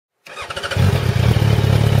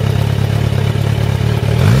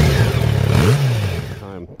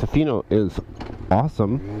Tofino is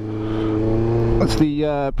awesome. It's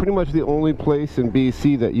the pretty much the only place in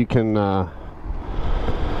BC that you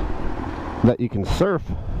can surf.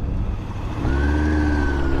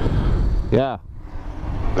 Yeah,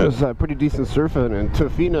 there's pretty decent surfing in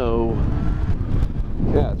Tofino.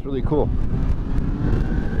 Yeah, it's really cool.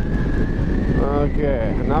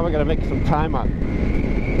 Okay, now we gotta make some time up.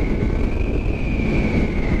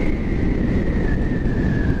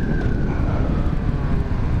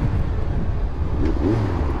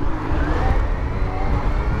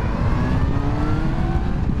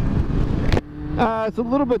 It's a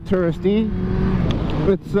little bit touristy.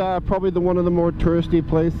 It's probably one of the more touristy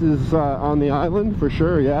places on the island, for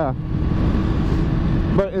sure, yeah.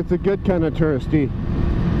 But it's a good kind of touristy.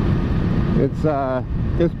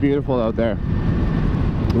 It's beautiful out there.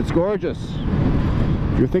 It's gorgeous.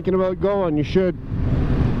 If you're thinking about going, you should.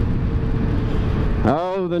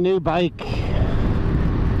 Oh, the new bike.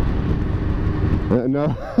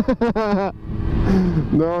 No.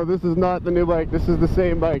 No, this is not the new bike. This is the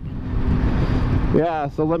same bike. Yeah,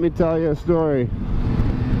 so let me tell you a story.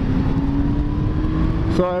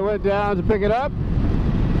 So I went down to pick it up.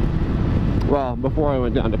 Well, before I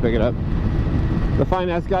went down to pick it up, the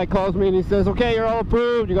finance guy calls me and he says, okay, you're all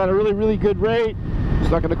approved. You got a really, really good rate.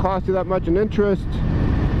 It's not going to cost you that much in interest.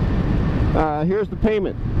 Here's the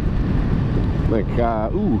payment. Like,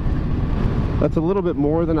 ooh, that's a little bit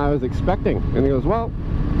more than I was expecting. And he goes, well,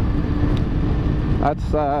 that's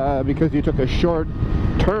because you took a short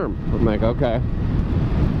term. I'm like, okay.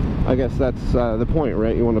 I guess that's the point,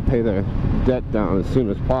 right? You want to pay the debt down as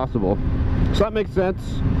soon as possible. So that makes sense.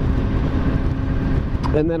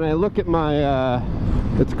 And then I look at my,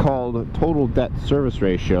 it's called total debt service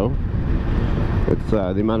ratio. It's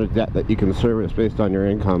the amount of debt that you can service based on your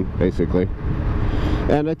income, basically.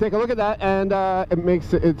 And I take a look at that, and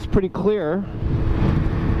it's pretty clear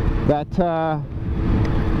that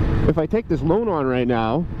if I take this loan on right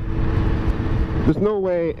now, there's no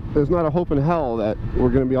way, there's not a hope in hell that we're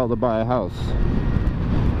going to be able to buy a house.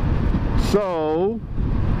 So,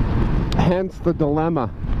 hence the dilemma.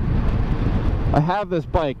 I have this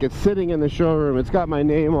bike, it's sitting in the showroom, it's got my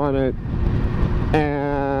name on it,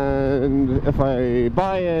 and if I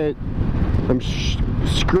buy it, I'm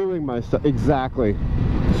screwing myself, exactly,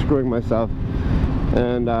 screwing myself,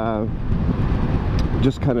 and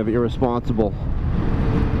just kind of irresponsible.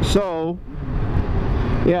 So,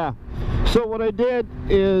 yeah. So what I did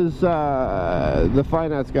is, the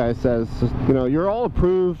finance guy says, you know, you're all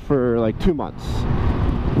approved for like 2 months.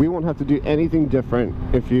 We won't have to do anything different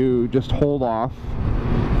if you just hold off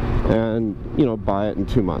and, you know, buy it in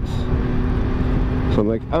 2 months. So I'm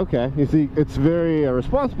like, okay. You see, it's very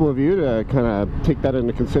responsible of you to kind of take that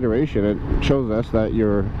into consideration. It shows us that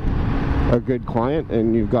you're a good client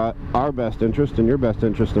and you've got our best interest and your best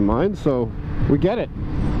interest in mind, so we get it.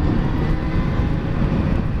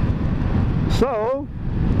 So,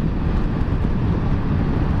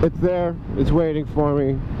 it's there, it's waiting for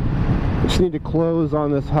me. I just need to close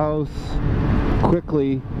on this house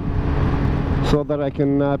quickly so that I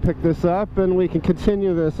can pick this up and we can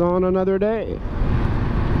continue this on another day.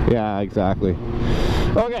 Yeah, exactly.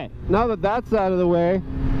 Okay, now that that's out of the way,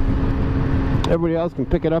 everybody else can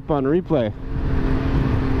pick it up on replay.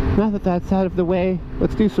 Now that that's out of the way,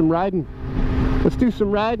 let's do some riding. Let's do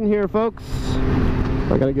some riding here, folks.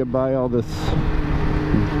 I gotta get by all this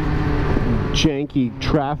janky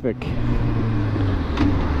traffic.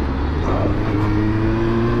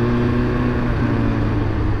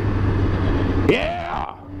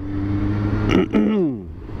 Yeah!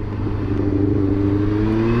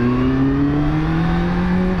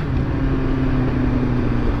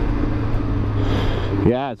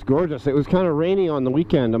 Yeah, it's gorgeous. It was kind of rainy on the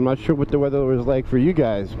weekend. I'm not sure what the weather was like for you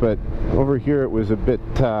guys, but over here it was a bit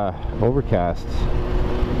overcast.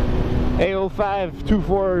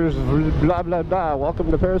 A0524s, blah blah blah.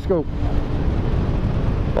 Welcome to Persicope.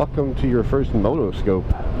 Welcome to your first motoscope.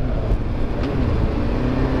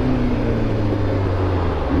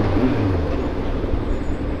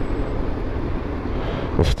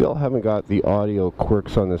 I still haven't got the audio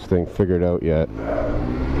quirks on this thing figured out yet,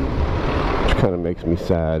 which kind of makes me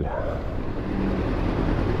sad.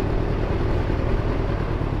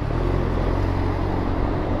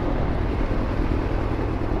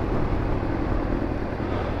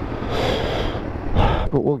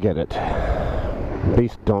 But we'll get it.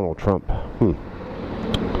 Base Donald Trump.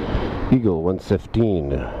 Eagle 115.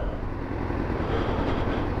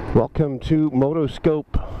 Welcome to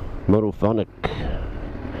Motoscope. Motophonic.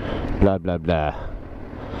 Blah blah blah.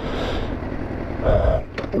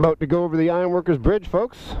 About to go over the Ironworkers Bridge,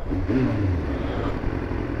 folks.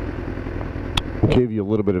 Gave you a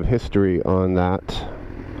little bit of history on that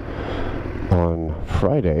on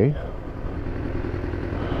Friday.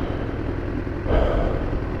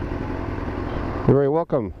 You're very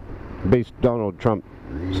welcome, based Donald Trump,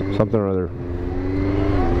 something or other.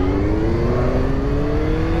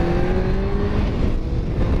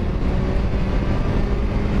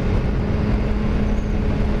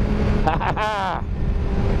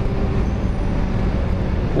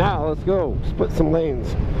 Now let's go split some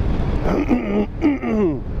lanes.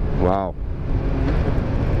 Wow,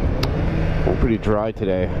 I'm pretty dry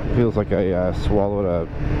today. Feels like I swallowed a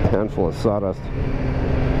handful of sawdust.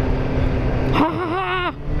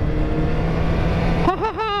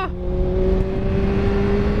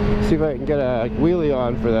 See if I can get a wheelie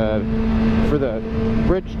on for the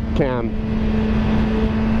bridge cam.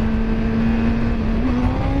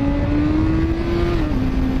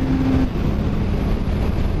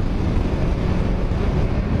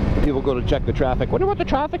 People go to check the traffic. Wonder what the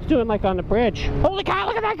traffic's doing like on the bridge. Holy cow,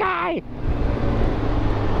 look at that guy!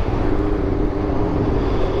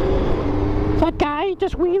 That guy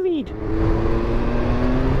just wheelied.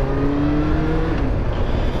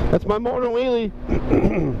 That's my morning wheelie.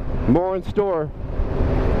 More in store.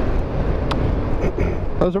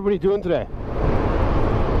 How's everybody doing today?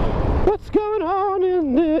 What's going on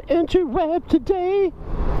in the interweb today?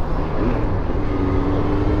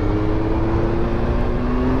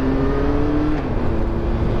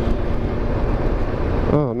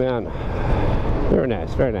 Oh man, very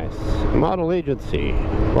nice, very nice. Model agency,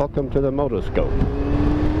 welcome to the Motoscope.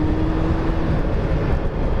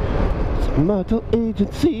 It's model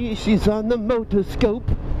agency, she's on the Motoscope.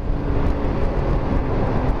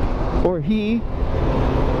 Or he.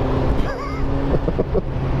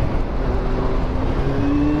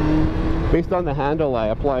 Based on the handle, I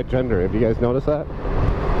apply gender. Have you guys noticed that?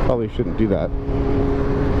 Probably shouldn't do that.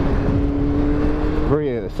 Very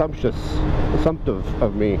assumptive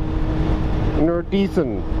of me.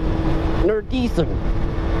 Nerdecent.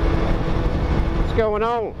 What's going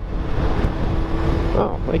on?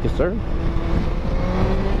 Oh, thank you, sir.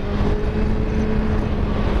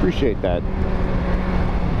 Appreciate that.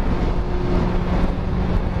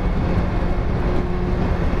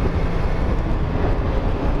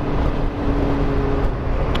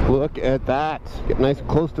 Look at that. Get nice and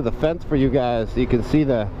close to the fence for you guys so you can see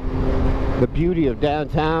the beauty of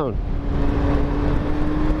downtown.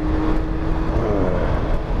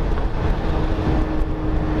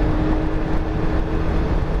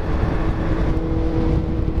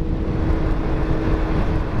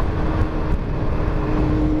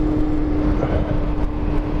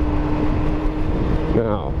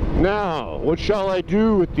 Now, what shall I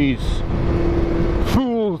do with these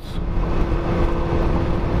fools?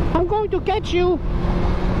 I'm going to get you.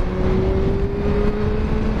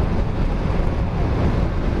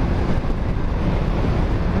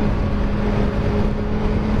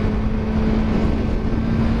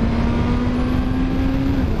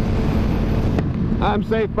 I'm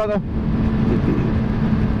safe, brother.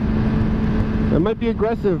 I might be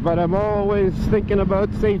aggressive, but I'm always thinking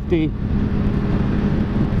about safety.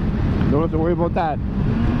 Don't have to worry about that.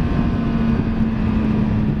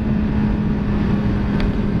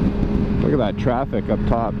 Look at that traffic up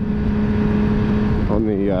top on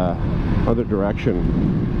the other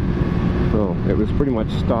direction. Oh, it was pretty much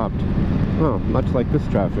stopped. Oh, much like this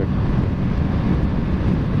traffic.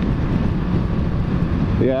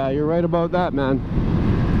 Yeah, you're right about that, man.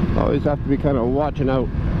 Always have to be kind of watching out.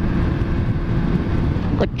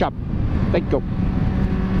 Good job. Thank you.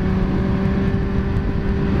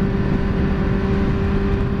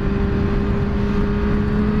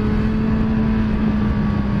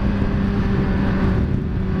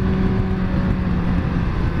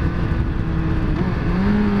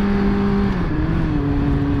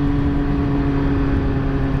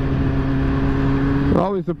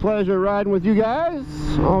 Always a pleasure riding with you guys.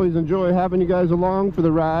 Always enjoy having you guys along for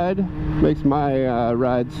the ride. Makes my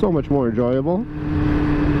ride so much more enjoyable.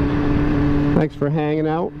 Thanks for hanging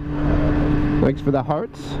out. Thanks for the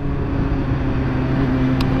hearts.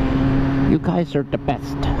 You guys are the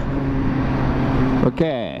best.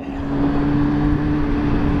 Okay.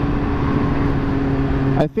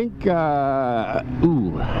 I think,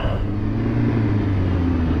 ooh.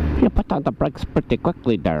 You put on the brakes pretty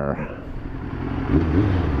quickly there.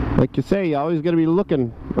 Like you say, you always gotta be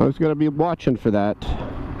looking. Always gotta be watching for that.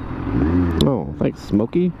 Oh, thanks,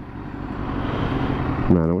 Smokey.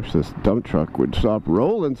 Man, I wish this dump truck would stop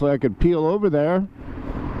rolling so I could peel over there.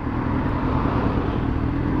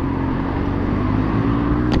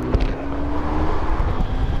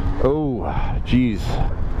 Oh, jeez.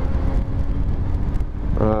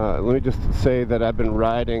 Let me just say that I've been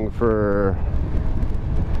riding for,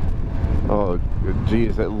 oh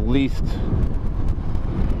geez, at least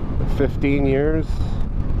 15 years.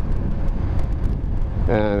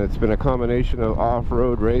 And it's been a combination of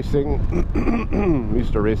off-road racing.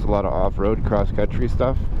 Used to race a lot of off-road, cross-country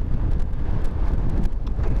stuff.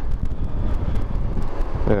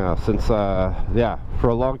 Yeah, since, yeah, for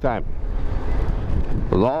a long time.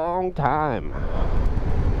 A long time.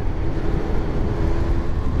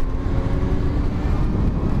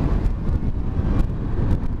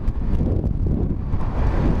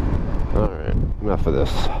 Alright, enough of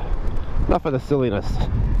this. Enough of the silliness.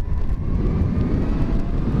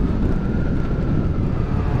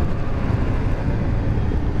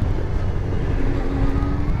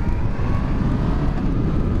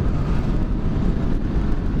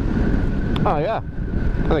 Oh yeah,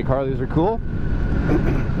 I think Harleys are cool.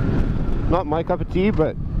 Not my cup of tea,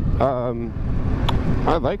 but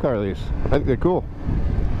I like Harleys. I think they're cool.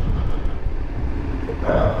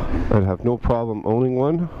 I'd have no problem owning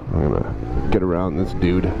one. I'm gonna get around this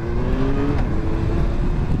dude.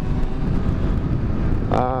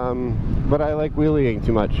 But I like wheeling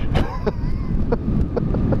too much.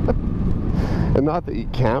 And not that you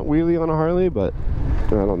can't wheelie on a Harley, but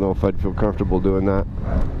I don't know if I'd feel comfortable doing that.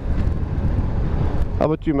 How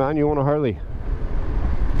about you, man? You own a Harley?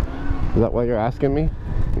 Is that why you're asking me?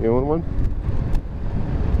 You own one?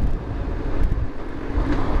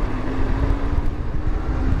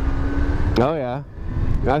 Oh yeah.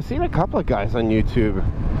 I've seen a couple of guys on YouTube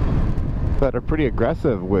that are pretty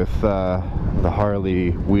aggressive with the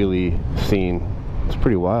Harley wheelie scene. It's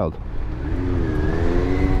pretty wild.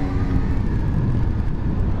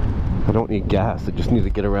 I don't need gas, I just need to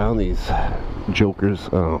get around these jokers.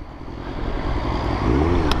 Oh.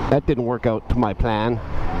 That didn't work out to my plan.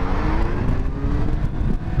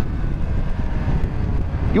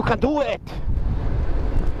 You can do it!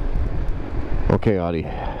 Okay, Audie.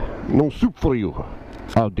 No soup for you,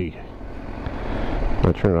 Audi.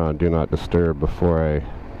 I turn on Do Not Disturb before I...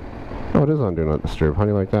 Oh, it is on Do Not Disturb. How do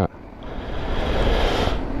you like that?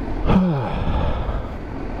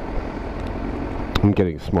 I'm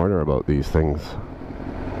getting smarter about these things.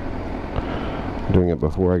 I'm doing it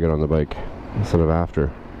before I get on the bike instead of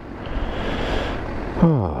after.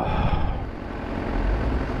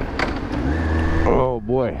 Oh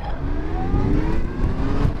boy.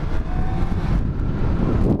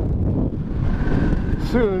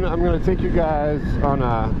 Soon I'm going to take you guys on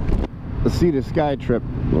a Sea to Sky trip.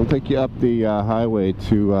 I'll take you up the highway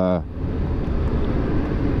to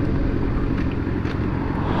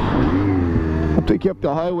I'll take you up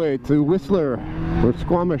the highway to Whistler or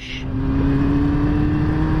Squamish.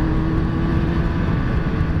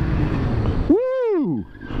 Woo!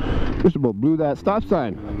 Just about blew that stop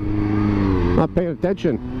sign. Not paying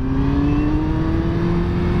attention.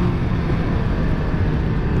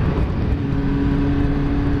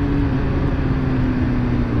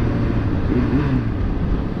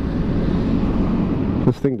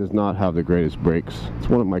 This thing does not have the greatest brakes. It's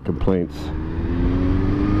one of my complaints.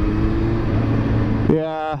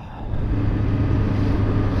 Yeah,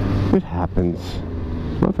 it happens.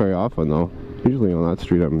 Not very often though. Usually on that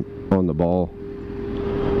street I'm on the ball.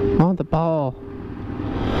 On the ball.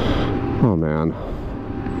 Oh man.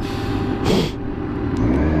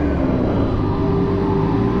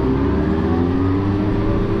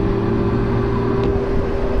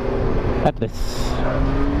 Atlas.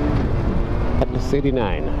 Atlas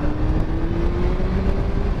 89.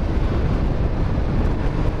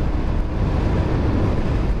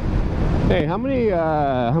 Hey, how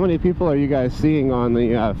many people are you guys seeing on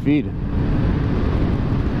the feed?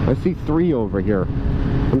 I see 3 over here.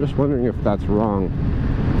 I'm just wondering if that's wrong.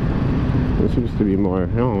 There seems to be more.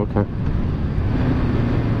 Oh, okay.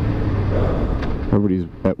 Everybody's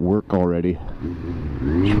at work already.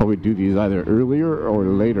 Should probably do these either earlier or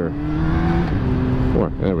later.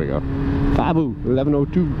 There we go. Fabu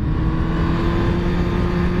 1102.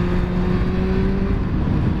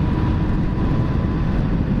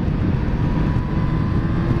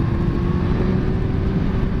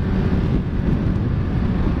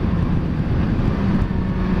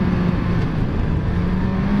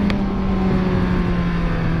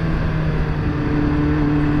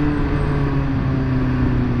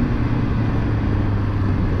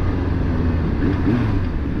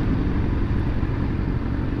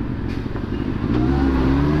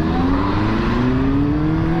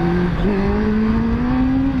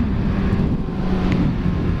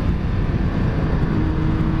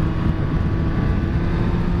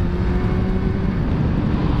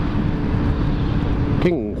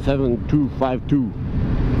 King 7252.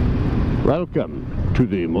 Welcome to to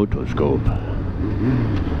the motoscope.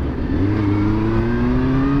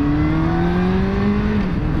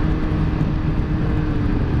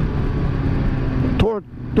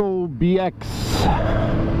 Torto BX.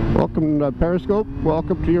 Welcome to Periscope.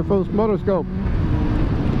 Welcome to your first motoscope.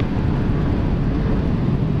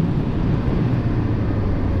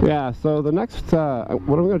 Yeah, so the next, what I'm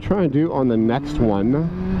going to try and do on the next one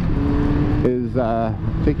is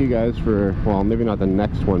take you guys for, well, maybe not the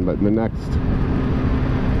next one, but the next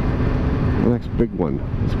big one.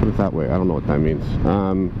 Let's put it that way. I don't know what that means.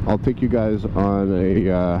 I'll take you guys on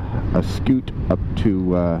a scoot up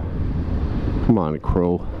to, come on,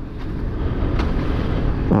 Crow.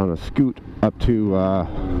 On a scoot up to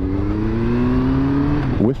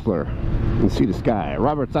Whistler and see the sky.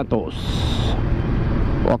 Robert Santos.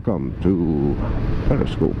 Welcome to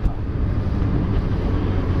Periscope.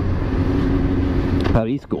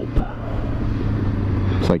 Periscope.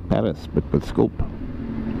 It's like Paris, but with scope.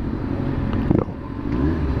 No.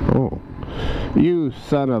 Oh. You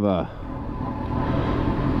son of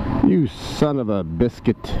a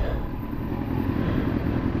biscuit.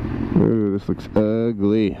 Ooh, this looks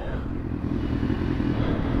ugly.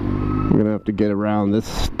 I'm gonna have to get around this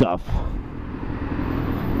stuff.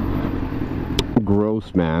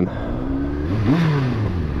 Gross, man.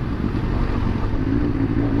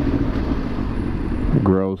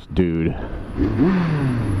 Gross, dude.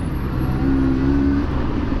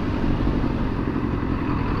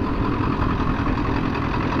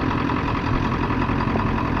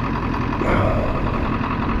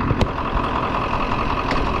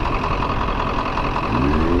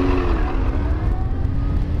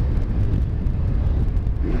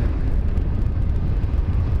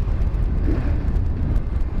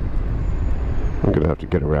 I'm gonna have to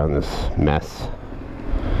get around this mess.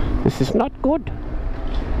 This is not good.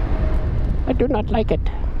 I do not like it.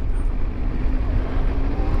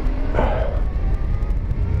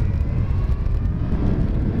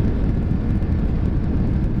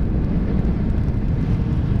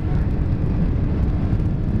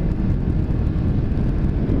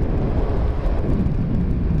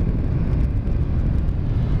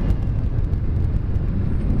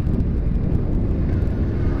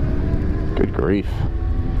 Good grief.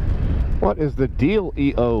 What is the deal,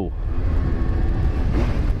 EO?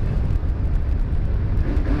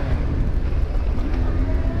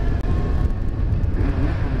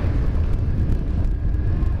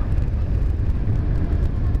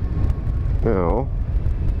 Now,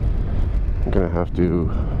 I'm gonna have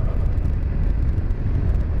to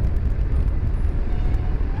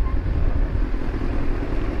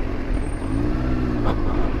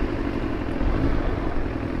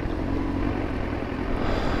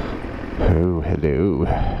oh, hello.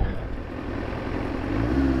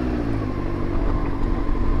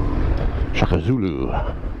 Shaka Zulu.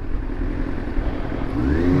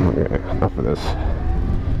 Okay, enough of this.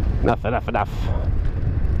 Enough.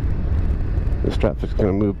 This traffic's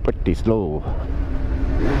gonna move pretty slow.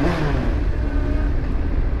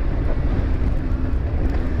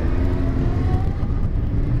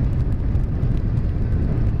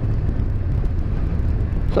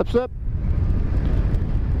 Sup.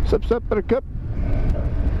 Sup, Persicope.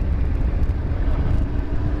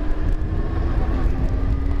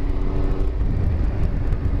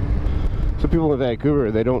 So people in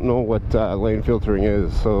Vancouver, they don't know what lane filtering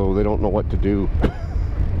is, so they don't know what to do.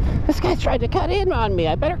 This guy's trying to cut in on me.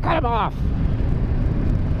 I better cut him off.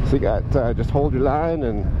 So you got just hold your line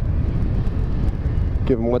and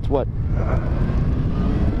give him what's what.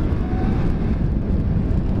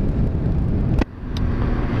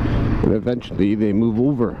 And eventually they move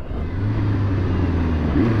over.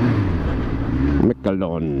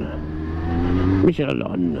 Michelon.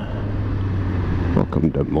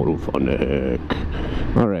 Welcome to Motophonic.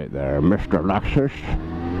 Alright there, Mr. Lexus.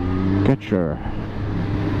 Get your...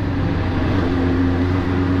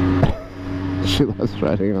 She loves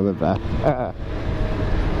riding on the back.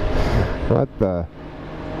 What the...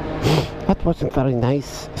 That wasn't very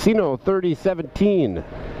nice. Sino 3017.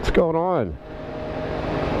 What's going on?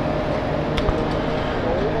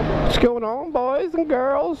 What's going on, boys and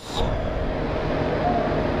girls?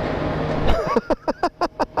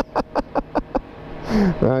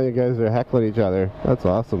 Now you guys are heckling each other. That's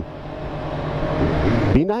awesome.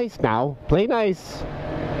 Be nice now. Play nice.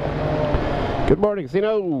 Good morning,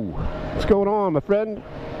 Sino. What's going on, my friend?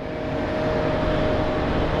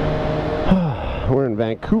 We're in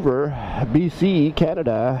Vancouver, BC,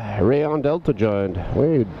 Canada. Rayon Delta joined.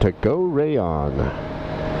 Way to go, Rayon.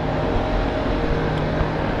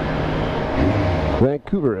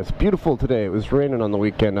 Vancouver, it's beautiful today. It was raining on the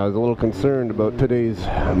weekend. I was a little concerned about today's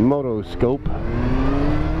motoscope.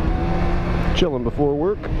 chilling before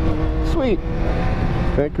work. Sweet.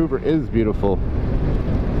 Vancouver is beautiful,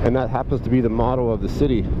 and that happens to be the motto of the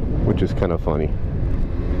city, which is kind of funny.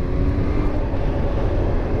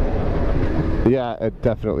 Yeah, it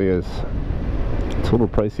definitely is. It's a little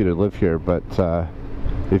pricey to live here, but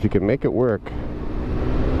if you can make it work,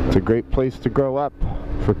 it's a great place to grow up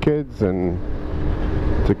for kids, and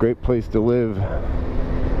it's a great place to live.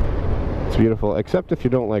 It's beautiful, except if you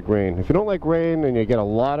don't like rain. If you don't like rain and you get a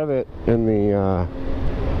lot of it in the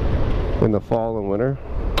fall and winter,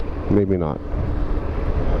 maybe not.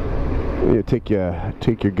 You take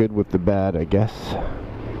your good with the bad, I guess.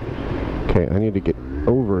 Okay, I need to get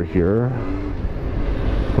over here,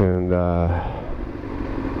 and I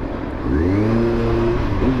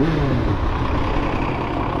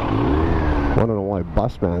don't know why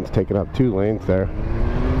Busman's taking up 2 lanes there.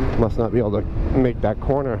 Must not be able to make that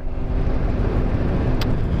corner.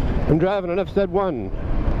 I'm driving an FZ1.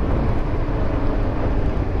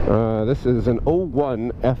 This is an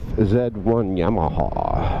 01 FZ1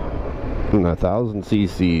 Yamaha, 1000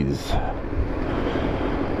 cc's,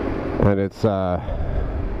 and it's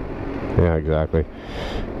yeah, exactly.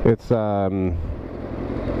 It's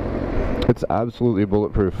absolutely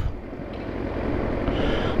bulletproof.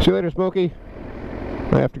 See you later, Smokey.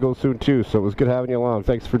 I have to go soon too, so it was good having you along.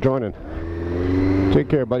 Thanks for joining. Take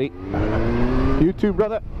care, buddy. You too,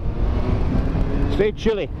 brother. Stay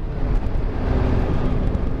chilly.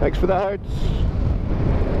 Thanks for the hearts.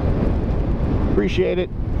 Appreciate it.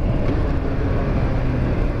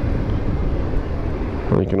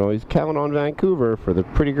 Well, you can always count on Vancouver for the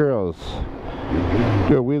pretty girls.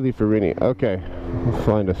 Do a wheelie for Rini. Okay, we'll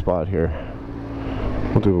find a spot here.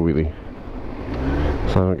 We'll do a wheelie,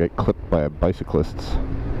 so I don't get clipped by bicyclists.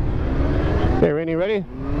 Hey, Rini, ready?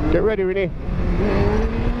 Get ready, Rini.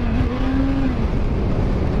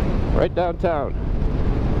 Right downtown.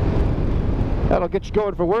 That'll get you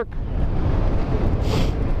going for work.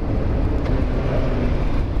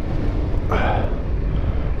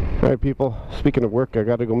 Alright, people, speaking of work, I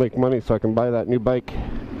gotta go make money so I can buy that new bike.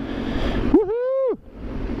 Woohoo!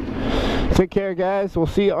 Take care, guys. We'll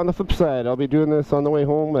see you on the flip side. I'll be doing this on the way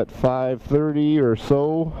home at 5:30 or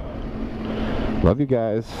so. Love you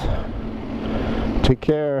guys. Take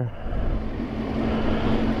care.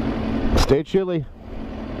 Stay chilly.